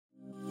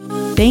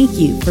Thank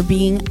you for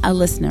being a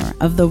listener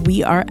of the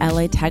We Are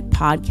LA Tech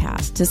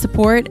podcast. To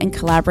support and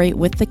collaborate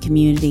with the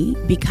community,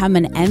 become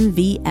an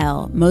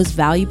MVL Most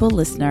Valuable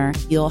Listener.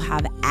 You'll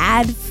have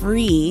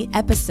ad-free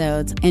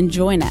episodes and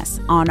join us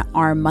on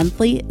our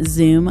monthly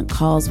Zoom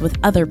calls with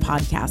other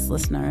podcast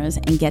listeners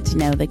and get to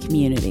know the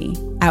community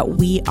at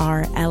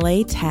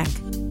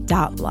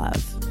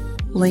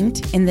wearelatech.love.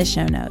 Linked in the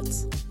show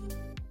notes.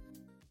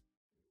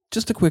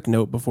 Just a quick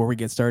note before we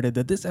get started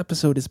that this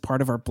episode is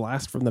part of our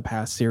Blast from the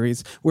Past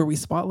series, where we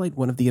spotlight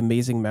one of the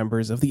amazing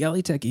members of the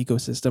LA Tech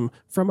ecosystem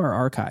from our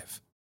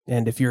archive.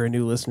 And if you're a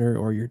new listener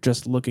or you're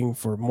just looking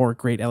for more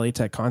great LA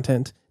Tech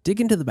content,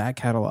 dig into the back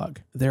catalog.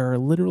 There are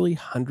literally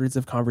hundreds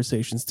of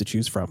conversations to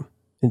choose from.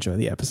 Enjoy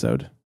the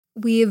episode.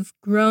 We've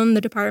grown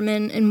the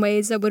department in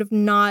ways that would have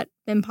not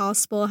been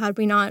possible had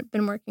we not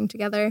been working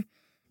together.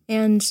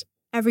 And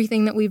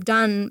everything that we've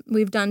done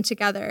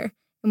together.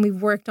 And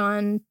we've worked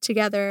on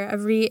together.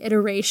 Every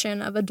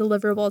iteration of a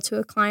deliverable to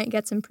a client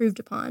gets improved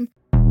upon.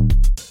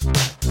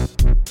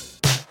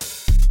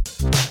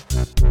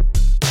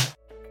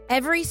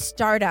 Every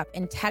startup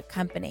and tech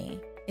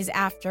company is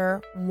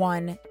after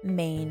one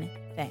main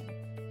thing: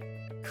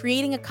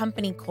 creating a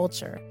company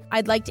culture.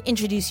 I'd like to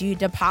introduce you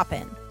to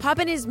Poppin.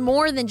 Poppin is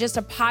more than just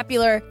a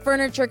popular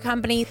furniture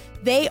company.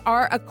 They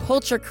are a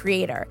culture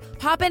creator.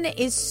 Poppin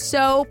is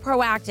so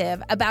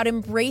proactive about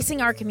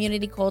embracing our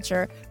community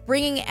culture,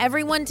 bringing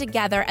everyone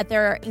together at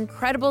their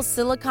incredible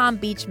Silicon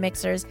Beach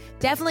mixers.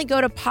 Definitely go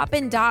to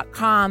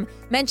poppin.com,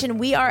 mention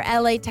We Are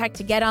LA Tech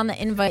to get on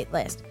the invite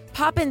list.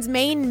 Poppin's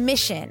main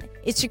mission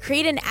is to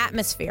create an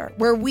atmosphere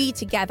where we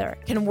together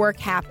can work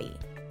happy.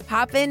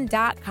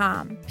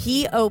 Poppin.com,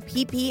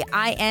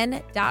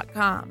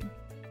 Poppin.com.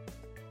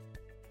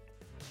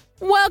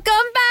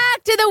 Welcome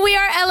back to the We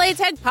Are LA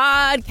Tech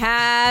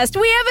podcast.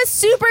 We have a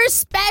super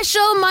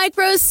special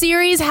micro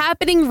series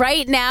happening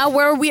right now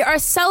where we are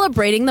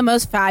celebrating the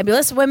most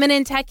fabulous women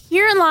in tech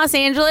here in Los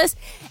Angeles.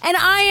 And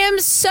I am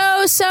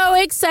so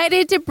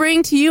excited to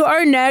bring to you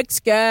our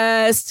next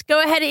guest.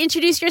 Go ahead and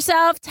introduce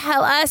yourself.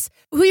 Tell us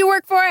who you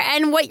work for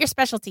and what your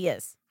specialty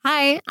is.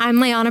 Hi,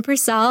 I'm Leahna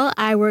Purcell.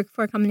 I work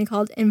for a company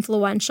called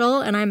Influential,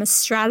 and I'm a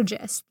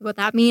strategist. What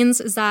that means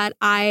is that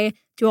I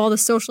do all the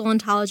social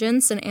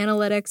intelligence and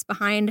analytics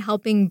behind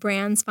helping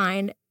brands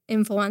find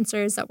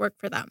influencers that work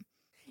for them.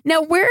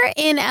 Now, where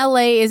in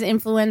LA is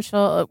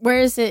Influential? Where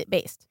is it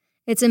based?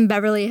 It's in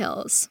Beverly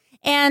Hills.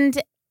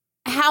 And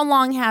how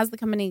long has the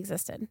company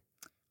existed?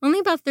 Only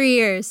about 3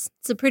 years.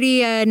 It's a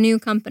pretty new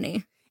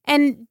company.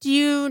 And do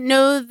you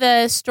know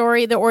the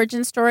story, the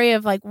origin story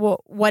of like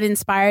what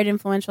inspired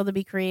Influential to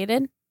be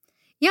created?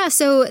 Yeah,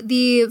 so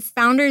the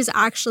founders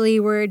actually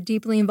were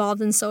deeply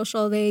involved in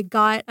social. They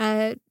got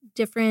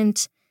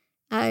different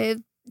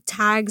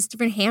tags,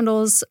 different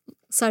handles,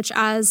 such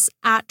as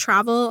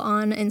 @travel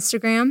on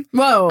Instagram.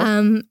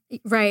 Whoa.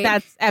 Right.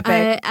 That's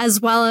epic.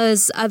 As well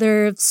as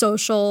other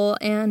social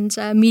and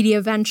media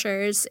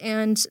ventures.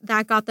 And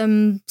that got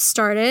them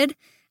started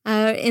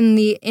in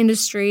the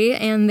industry,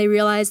 and they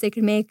realized they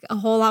could make a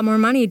whole lot more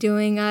money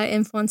doing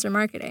influencer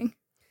marketing.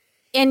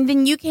 And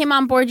then you came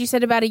on board, you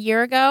said about a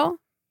year ago?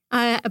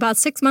 About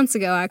 6 months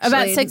ago, actually.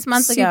 About 6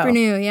 months ago. Super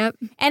new, yep.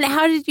 And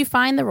how did you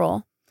find the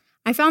role?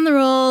 I found the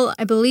role,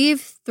 I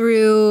believe,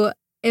 through,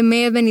 it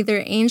may have been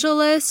either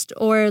AngelList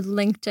or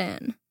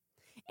LinkedIn.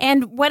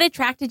 And what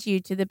attracted you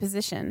to the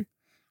position?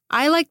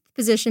 I liked the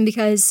position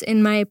because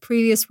in my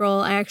previous role,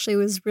 I actually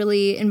was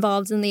really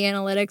involved in the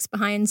analytics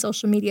behind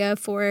social media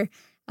for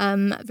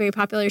very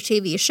popular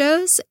TV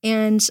shows.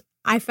 And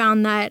I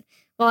found that,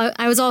 well,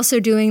 I was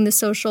also doing the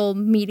social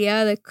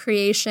media, the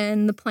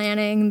creation, the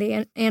planning,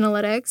 the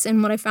analytics.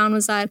 And what I found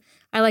was that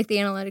I liked the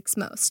analytics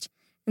most.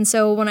 And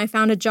so when I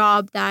found a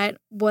job that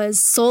was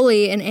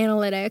solely in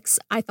analytics,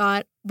 I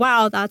thought,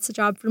 wow, that's a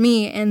job for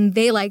me. And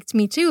they liked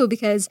me too,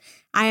 because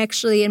I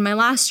actually, in my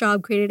last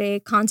job, created a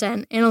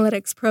content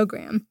analytics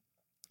program.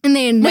 And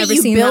they had never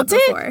seen that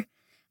before.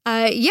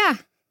 Yeah.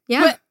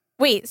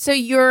 Wait, so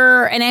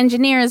you're an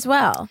engineer as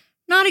well?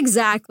 Not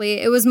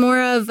exactly. It was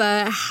more of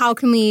how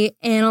can we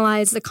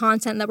analyze the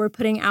content that we're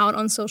putting out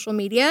on social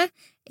media,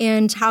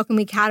 and how can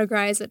we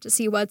categorize it to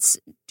see what's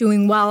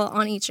doing well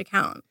on each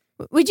account.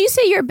 Would you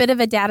say you're a bit of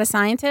a data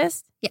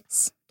scientist?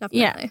 Yes,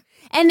 definitely. Yeah.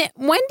 And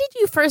when did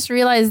you first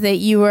realize that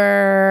you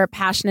were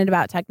passionate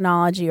about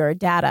technology or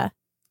data?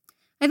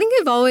 I think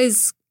I've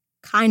always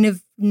kind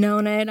of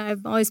known it.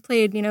 I've always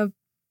played,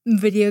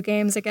 video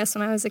games, I guess,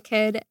 when I was a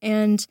kid.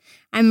 And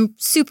I'm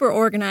super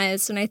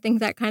organized. And I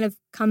think that kind of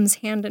comes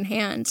hand in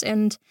hand.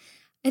 And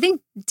I think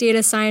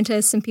data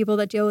scientists and people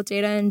that deal with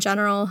data in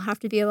general have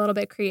to be a little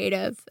bit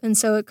creative. And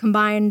so it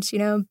combined,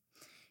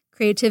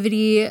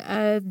 creativity,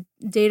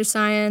 data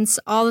science,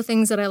 all the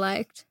things that I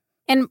liked.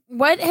 And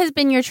what has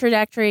been your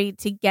trajectory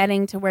to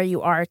getting to where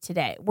you are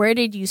today? Where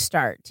did you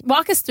start?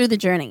 Walk us through the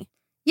journey.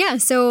 Yeah,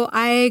 so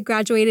I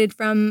graduated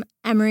from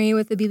Emory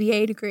with a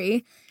BBA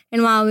degree.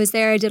 And while I was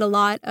there, I did a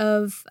lot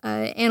of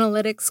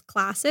analytics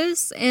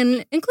classes,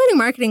 and including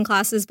marketing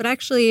classes, but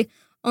actually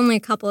only a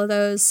couple of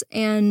those.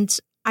 And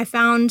I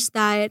found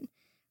that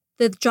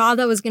the job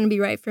that was going to be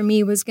right for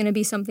me was going to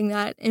be something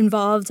that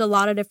involved a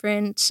lot of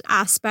different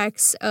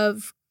aspects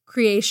of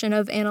creation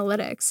of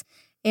analytics.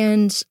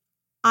 And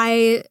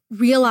I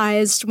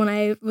realized when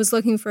I was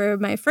looking for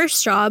my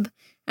first job,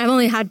 I've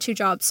only had 2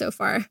 jobs so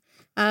far,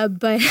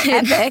 but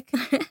Epic.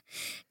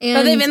 and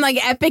But they've been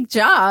like epic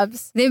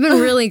jobs. they've been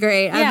really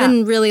great. Yeah. I've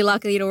been really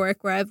lucky to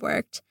work where I've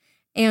worked.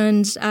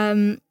 And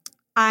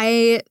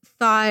I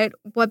thought,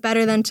 what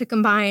better than to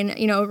combine,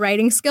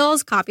 writing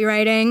skills,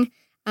 copywriting.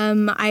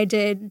 I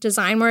did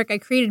design work. I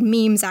created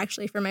memes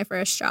actually for my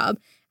first job.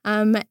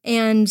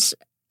 And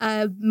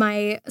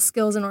my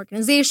skills in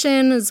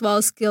organization, as well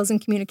as skills in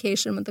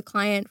communication with the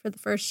client for the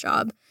first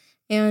job.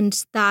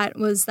 And that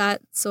was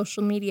that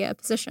social media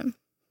position.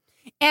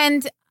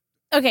 And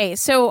okay,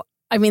 so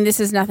I mean, this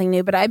is nothing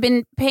new, but I've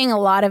been paying a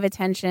lot of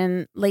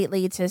attention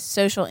lately to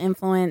social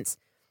influence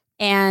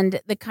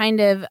and the kind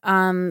of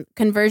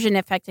conversion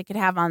effect it could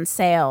have on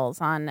sales,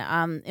 on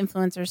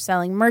influencers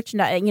selling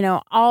merchandise.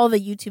 All the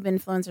YouTube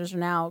influencers are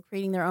now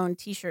creating their own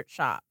T-shirt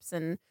shops,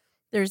 and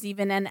there's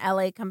even an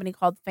LA company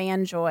called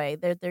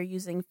FanJoy. They're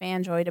using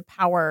FanJoy to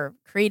power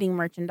creating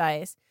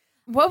merchandise.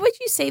 What would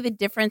you say the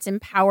difference in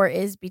power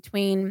is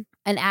between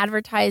an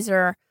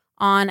advertiser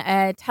on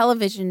a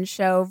television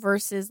show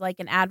versus like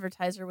an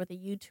advertiser with a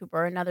YouTuber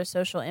or another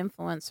social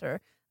influencer?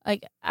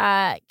 Like,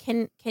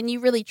 can you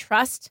really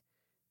trust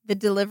the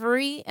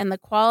delivery and the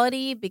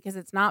quality because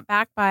it's not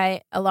backed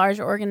by a large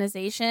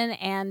organization?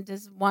 And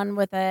does one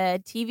with a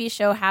TV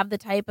show have the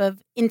type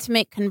of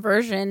intimate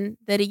conversion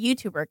that a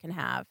YouTuber can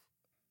have?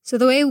 So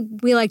the way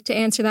we like to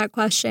answer that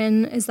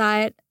question is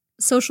that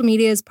social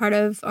media is part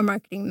of a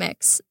marketing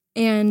mix.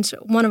 And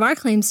one of our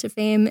claims to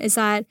fame is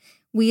that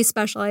we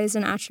specialize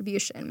in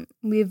attribution.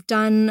 We've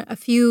done a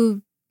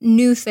few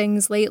new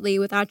things lately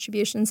with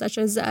attribution, such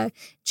as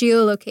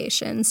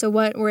geolocation. So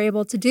what we're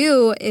able to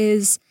do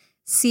is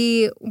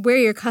see where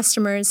your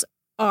customers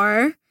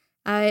are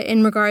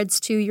in regards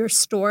to your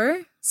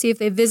store, see if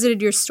they visited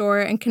your store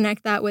and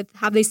connect that with,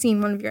 have they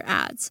seen one of your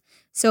ads?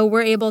 So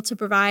we're able to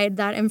provide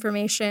that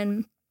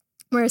information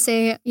where,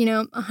 say,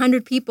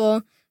 100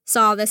 people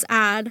saw this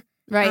ad,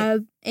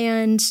 right?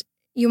 And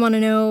you want to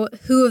know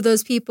who of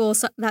those people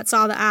that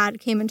saw the ad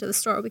came into the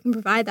store. We can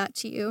provide that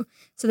to you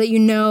so that you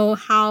know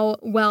how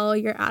well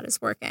your ad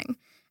is working.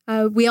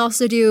 We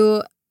also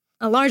do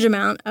a large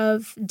amount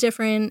of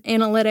different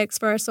analytics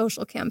for our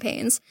social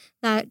campaigns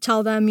that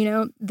tell them,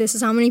 this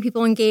is how many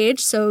people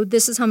engaged, so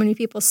this is how many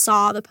people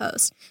saw the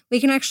post. We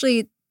can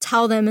actually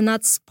tell them, and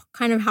that's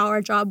kind of how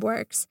our job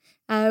works.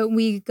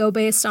 We go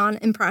based on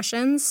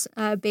impressions,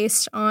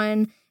 based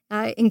on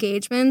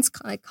engagements,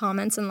 like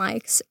comments and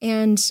likes.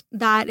 And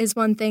that is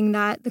one thing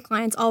that the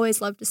clients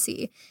always love to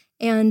see.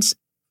 And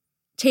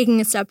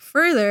taking a step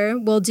further,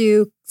 we'll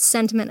do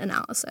sentiment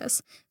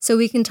analysis. So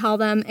we can tell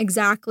them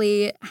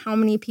exactly how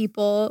many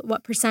people,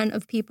 what %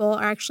 of people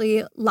are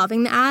actually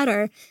loving the ad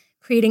or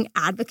creating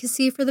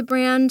advocacy for the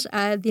brand,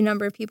 the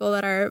number of people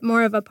that are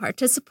more of a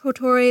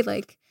participatory,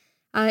 like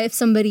if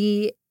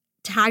somebody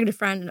tagged a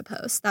friend in a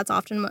post, that's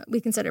often what we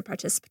consider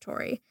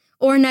participatory.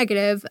 Or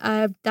negative,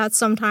 that's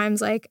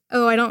sometimes like,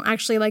 oh, I don't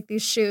actually like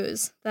these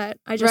shoes that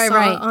I just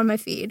saw on my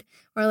feed.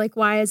 Or like,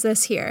 why is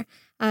this here?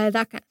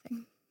 That kind of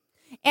thing.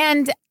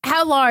 And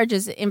how large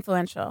is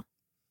Influential?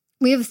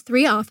 We have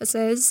 3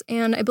 offices,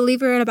 and I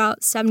believe we're at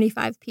about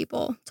 75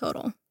 people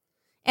total.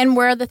 And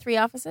where are the 3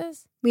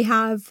 offices? We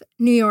have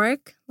New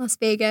York, Las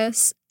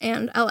Vegas,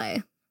 and LA.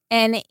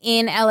 And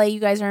in LA, you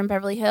guys are in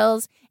Beverly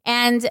Hills.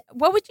 And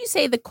what would you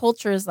say the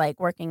culture is like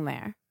working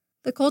there?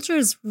 The culture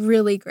is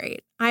really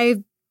great.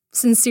 I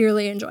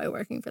sincerely enjoy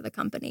working for the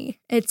company.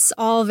 It's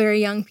all very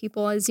young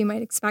people, as you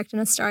might expect in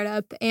a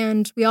startup,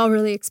 and we all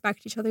really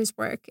expect each other's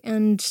work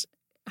and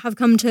have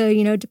come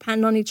to,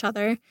 depend on each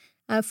other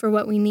for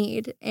what we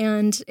need.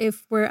 And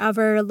if we're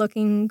ever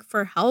looking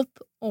for help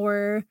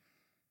or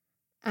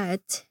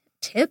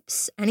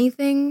tips,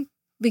 anything,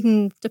 we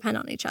can depend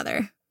on each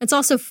other. It's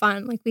also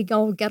fun. Like, we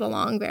all get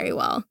along very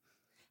well.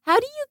 How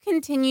do you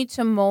continue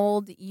to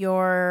mold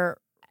your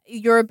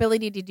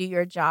ability to do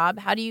your job?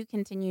 How do you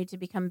continue to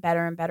become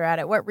better and better at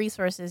it? What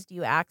resources do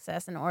you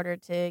access in order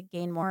to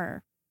gain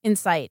more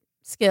insight,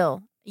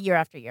 skill year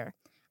after year?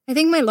 I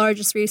think my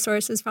largest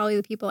resource is probably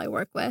the people I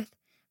work with.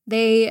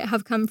 They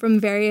have come from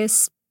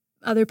various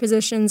other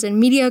positions in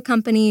media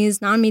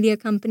companies, non-media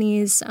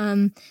companies,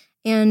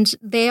 and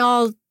they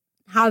all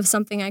have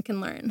something I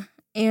can learn.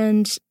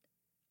 And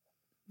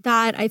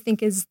that, I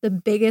think, is the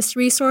biggest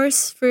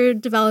resource for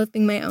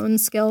developing my own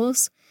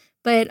skills,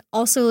 but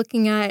also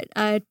looking at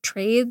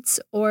trades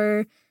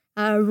or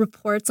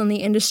reports on the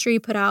industry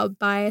put out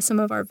by some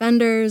of our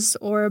vendors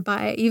or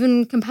by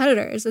even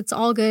competitors. It's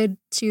all good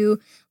to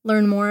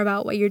learn more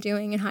about what you're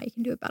doing and how you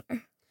can do it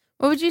better.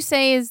 What would you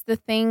say is the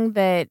thing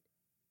that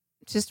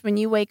just when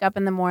you wake up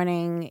in the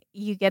morning,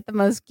 you get the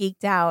most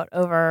geeked out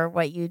over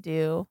what you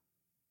do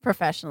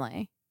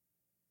professionally?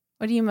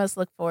 What do you most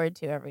look forward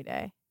to every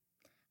day?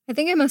 I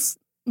think I must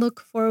look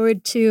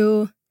forward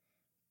to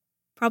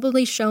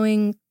probably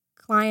showing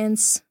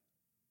clients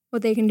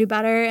what they can do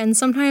better. And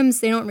sometimes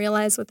they don't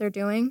realize what they're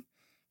doing.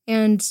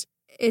 And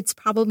it's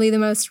probably the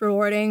most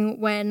rewarding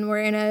when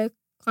we're in a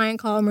client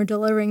call and we're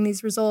delivering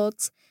these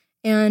results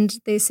and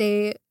they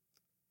say,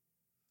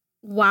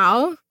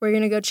 wow, we're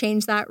going to go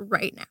change that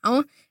right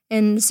now.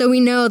 And so we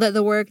know that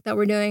the work that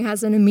we're doing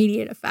has an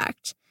immediate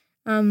effect.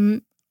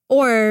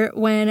 Or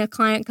when a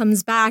client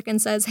comes back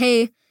and says,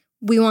 hey,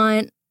 we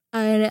want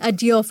a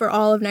deal for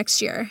all of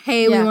next year.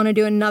 Hey, we want to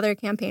do another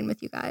campaign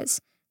with you guys.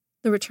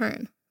 The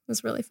return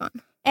was really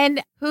fun.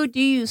 And who do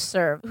you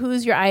serve?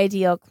 Who's your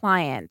ideal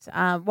client?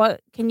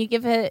 What can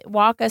you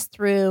walk us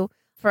through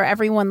for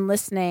everyone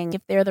listening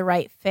if they're the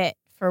right fit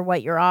for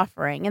what you're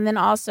offering? And then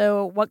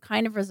also, what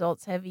kind of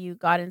results have you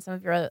got in some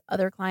of your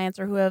other clients,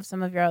 or who have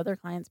some of your other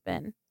clients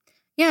been?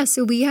 Yeah,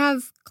 so we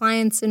have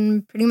clients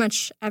in pretty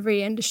much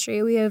every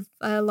industry. We have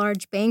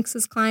large banks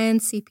as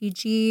clients,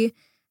 CPG,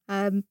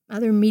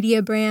 other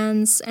media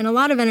brands, and a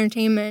lot of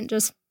entertainment,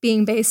 just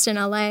being based in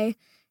LA.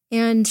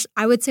 And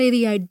I would say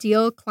the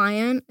ideal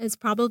client is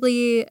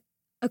probably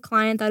a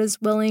client that is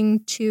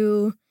willing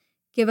to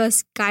give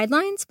us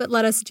guidelines, but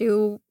let us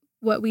do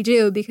what we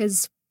do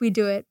because we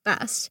do it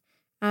best.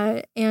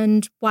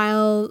 And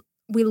while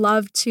we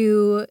love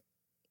to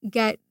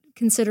get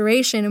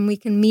consideration and we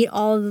can meet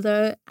all of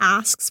the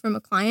asks from a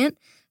client,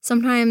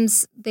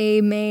 sometimes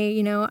they may,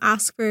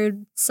 ask for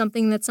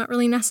something that's not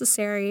really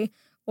necessary,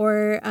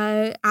 or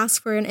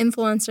ask for an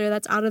influencer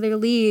that's out of their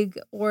league,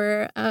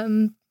 or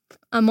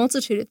a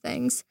multitude of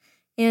things.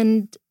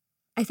 And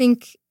I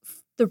think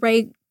the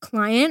right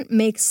client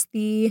makes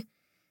the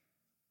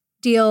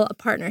deal a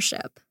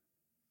partnership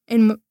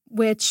in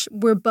which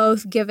we're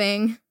both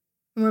giving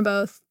and we're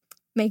both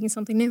making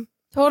something new.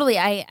 Totally.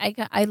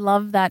 I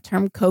love that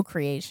term,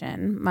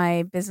 co-creation.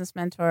 My business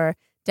mentor,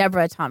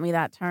 Deborah, taught me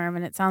that term,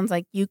 and it sounds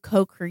like you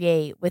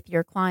co-create with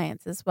your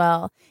clients as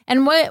well.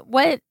 And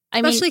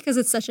especially because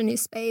it's such a new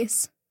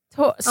space.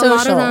 Social.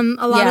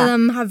 A lot of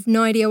them have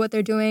no idea what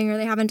they're doing, or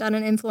they haven't done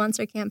an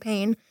influencer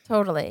campaign.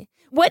 Totally.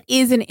 What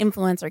is an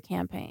influencer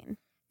campaign?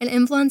 An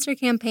influencer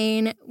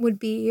campaign would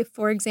be,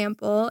 for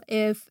example,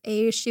 if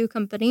a shoe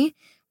company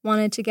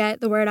wanted to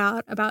get the word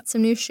out about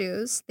some new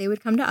shoes, they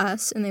would come to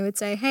us and they would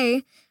say,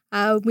 hey,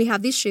 we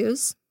have these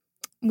shoes.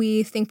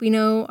 We think we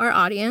know our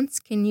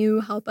audience. Can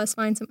you help us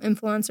find some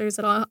influencers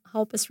that'll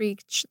help us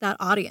reach that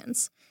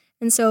audience?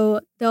 And so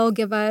they'll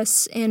give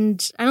us,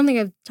 and I don't think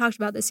I've talked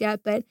about this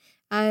yet, but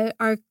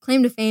our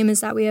claim to fame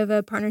is that we have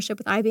a partnership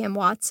with IBM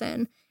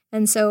Watson.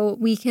 And so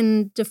we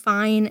can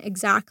define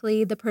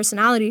exactly the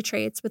personality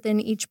traits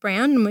within each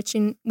brand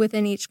and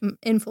within each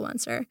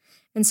influencer.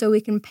 And so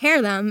we can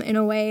pair them in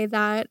a way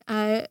that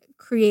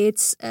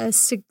creates a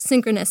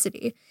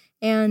synchronicity.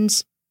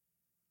 And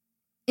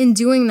in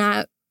doing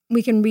that,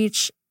 we can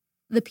reach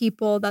the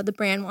people that the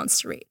brand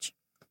wants to reach.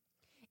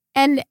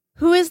 And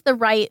who is the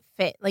right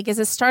fit? Like, is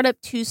a startup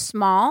too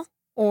small?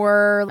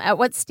 Or at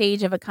what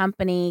stage of a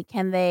company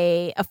can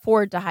they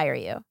afford to hire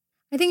you?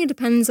 I think it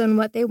depends on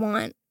what they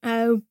want.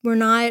 We're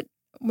not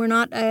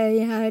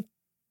a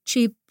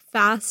cheap,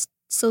 fast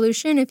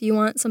solution. If you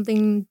want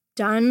something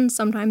done,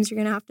 sometimes you're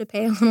going to have to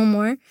pay a little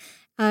more.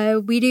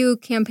 We do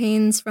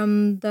campaigns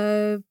from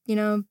a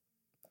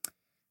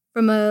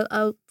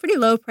pretty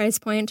low price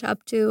point to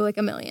up to like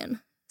 $1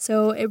 million.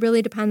 So it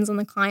really depends on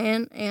the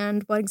client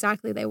and what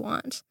exactly they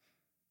want.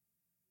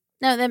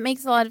 No, that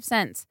makes a lot of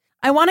sense.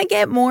 I want to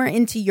get more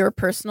into your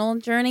personal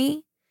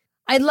journey.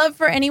 I'd love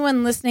for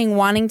anyone listening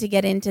wanting to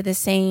get into the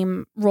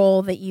same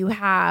role that you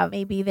have.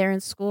 Maybe they're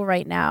in school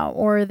right now,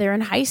 or they're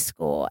in high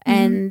school,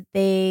 and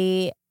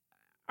they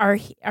are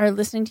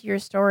listening to your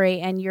story,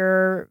 and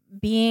you're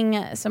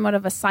being somewhat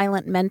of a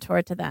silent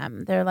mentor to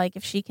them. They're like,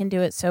 if she can do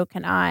it, so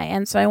can I.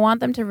 And so I want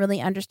them to really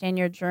understand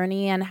your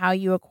journey and how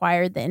you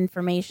acquired the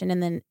information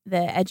and then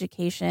the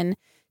education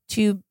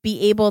to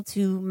be able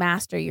to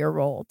master your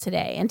role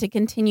today and to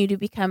continue to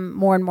become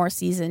more and more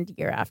seasoned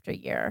year after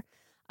year.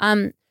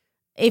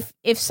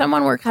 If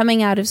someone were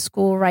coming out of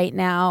school right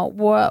now,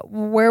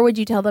 where would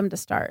you tell them to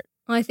start?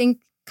 Well, I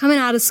think coming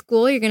out of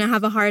school, you're going to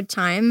have a hard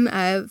time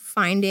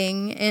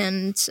finding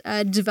and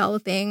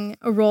developing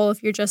a role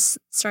if you're just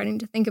starting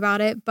to think about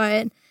it.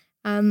 But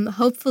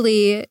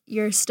hopefully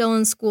you're still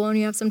in school and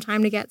you have some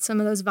time to get some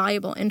of those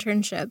valuable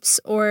internships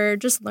or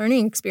just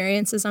learning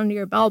experiences under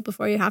your belt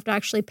before you have to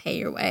actually pay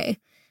your way.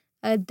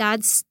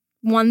 That's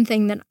one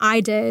thing that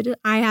I did.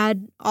 I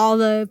had all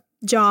the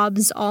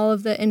jobs, all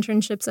of the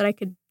internships that I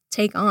could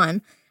take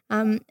on.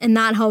 And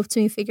that helped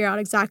me figure out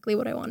exactly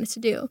what I wanted to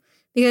do.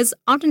 Because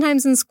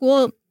oftentimes in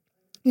school,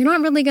 you're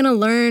not really going to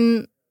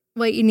learn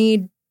what you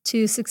need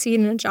to succeed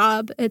in a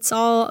job. It's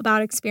all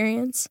about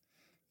experience.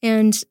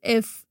 And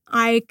if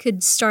I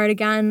could start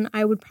again,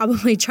 I would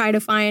probably try to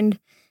find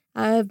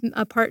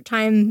a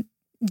part-time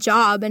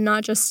job and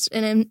not just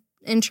an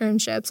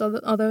internships,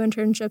 although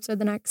internships are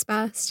the next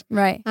best.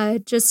 Right.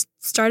 Just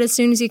start as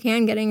soon as you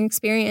can getting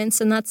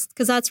experience. And that's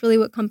because that's really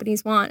what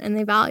companies want and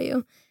they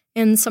value.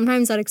 And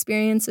sometimes that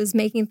experience is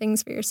making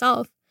things for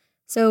yourself.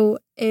 So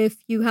if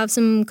you have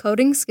some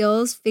coding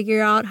skills,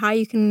 figure out how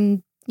you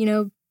can,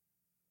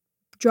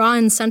 draw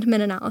in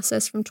sentiment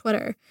analysis from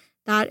Twitter.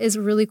 That is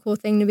a really cool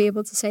thing to be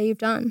able to say you've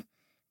done.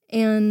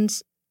 And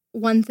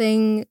one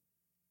thing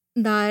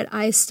that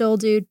I still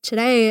do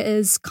today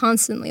is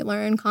constantly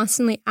learn,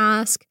 constantly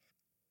ask.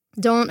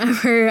 Don't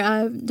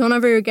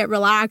ever get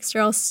relaxed, or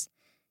else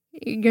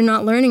you're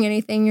not learning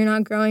anything. You're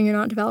not growing. You're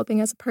not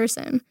developing as a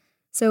person.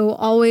 So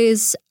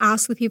always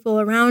ask the people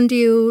around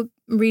you,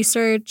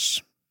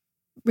 research,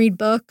 read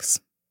books,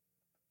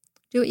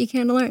 do what you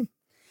can to learn.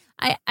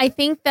 I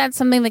think that's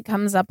something that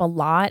comes up a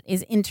lot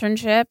is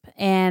internship.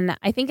 And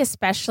I think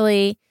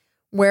especially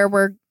where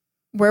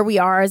we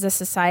are as a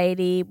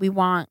society, we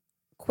want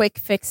quick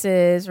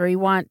fixes, or we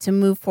want to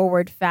move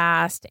forward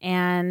fast.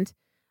 And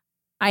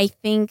I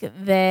think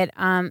that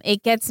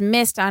it gets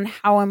missed on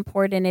how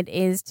important it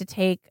is to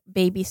take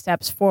baby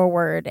steps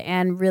forward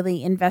and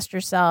really invest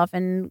yourself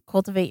and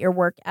cultivate your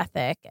work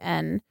ethic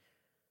and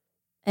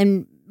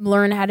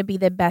learn how to be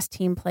the best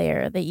team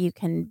player that you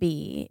can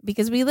be.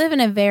 Because we live in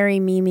a very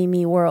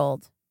me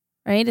world,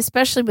 right?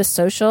 Especially with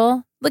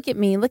social. Look at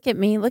me, look at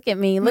me, look at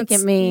me, look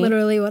at me.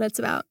 Literally what it's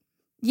about.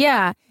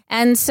 Yeah.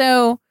 And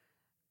so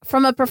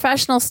from a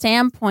professional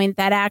standpoint,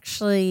 that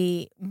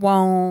actually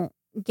won't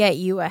get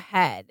you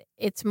ahead.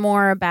 It's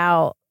more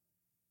about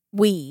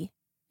we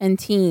and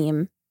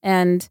team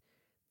and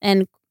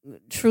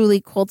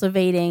truly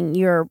cultivating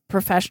your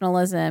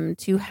professionalism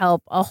to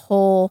help a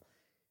whole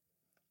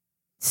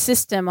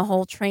system, a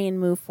whole train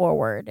move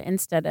forward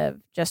instead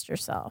of just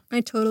yourself.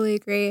 I totally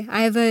agree.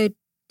 I have a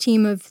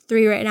team of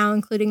 3 right now,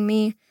 including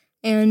me,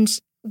 and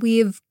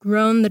we've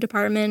grown the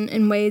department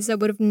in ways that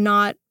would have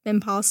not been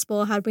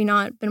possible had we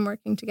not been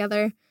working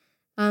together.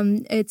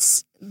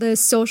 It's the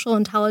social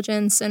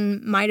intelligence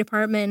in my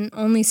department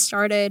only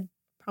started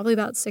probably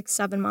about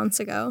 6-7 months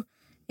ago.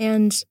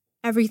 And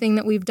everything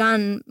that we've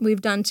done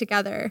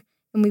together,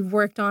 and we've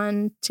worked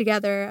on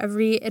together.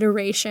 Every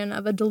iteration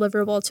of a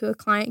deliverable to a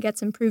client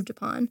gets improved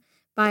upon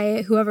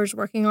by whoever's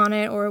working on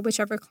it, or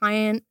whichever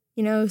client,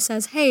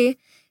 says, hey,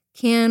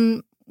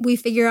 can we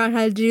figure out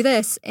how to do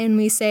this? And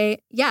we say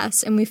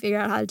yes, and we figure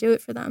out how to do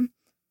it for them.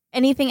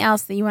 Anything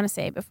else that you want to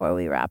say before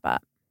we wrap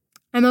up?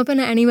 I'm open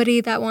to anybody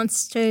that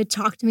wants to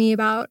talk to me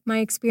about my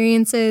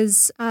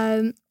experiences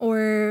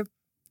or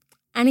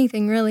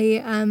anything, really.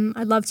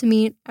 I'd love to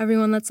meet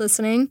everyone that's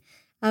listening.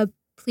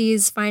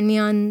 Please find me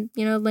on,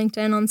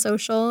 LinkedIn, on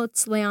social.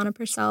 It's Leahna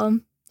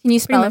Purcell. Can you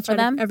spell it for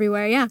them?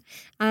 Everywhere, yeah.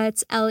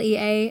 It's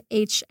Leahna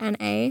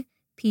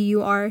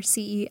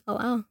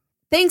Purcell.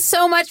 Thanks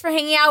so much for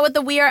hanging out with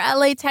the We Are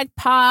LA Tech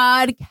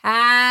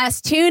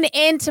podcast. Tune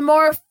in to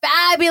more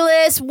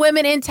fabulous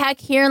women in tech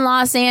here in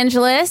Los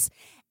Angeles.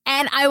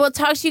 And I will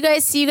talk to you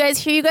guys, see you guys,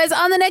 hear you guys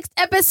on the next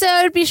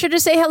episode. Be sure to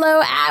say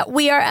hello at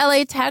We Are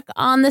LA Tech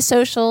on the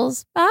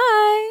socials.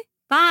 Bye.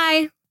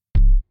 Bye.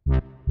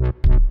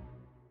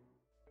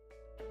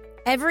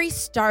 Every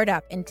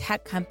startup and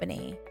tech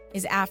company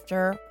is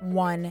after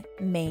one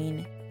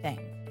main thing: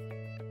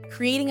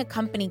 creating a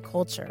company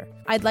culture.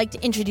 I'd like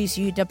to introduce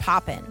you to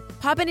Poppin.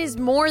 Poppin is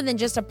more than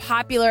just a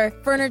popular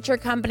furniture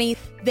company.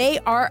 They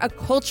are a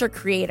culture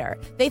creator.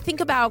 They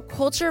think about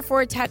culture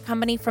for a tech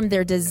company from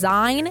their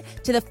design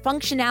to the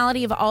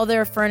functionality of all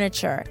their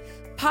furniture.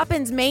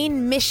 Poppin's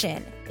main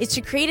mission is to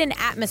create an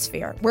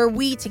atmosphere where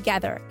we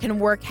together can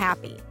work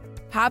happy.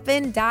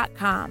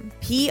 Poppin.com.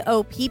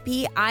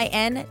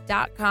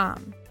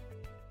 Poppin.com.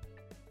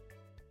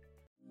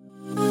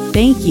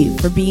 Thank you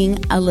for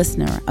being a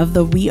listener of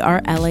the We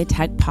Are LA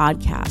Tech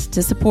podcast.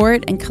 To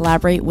support and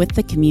collaborate with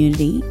the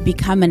community,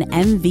 become an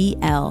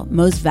MVL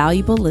Most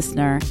Valuable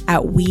Listener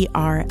at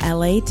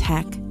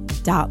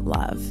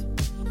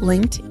wearelatech.love.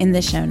 Linked in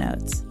the show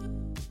notes.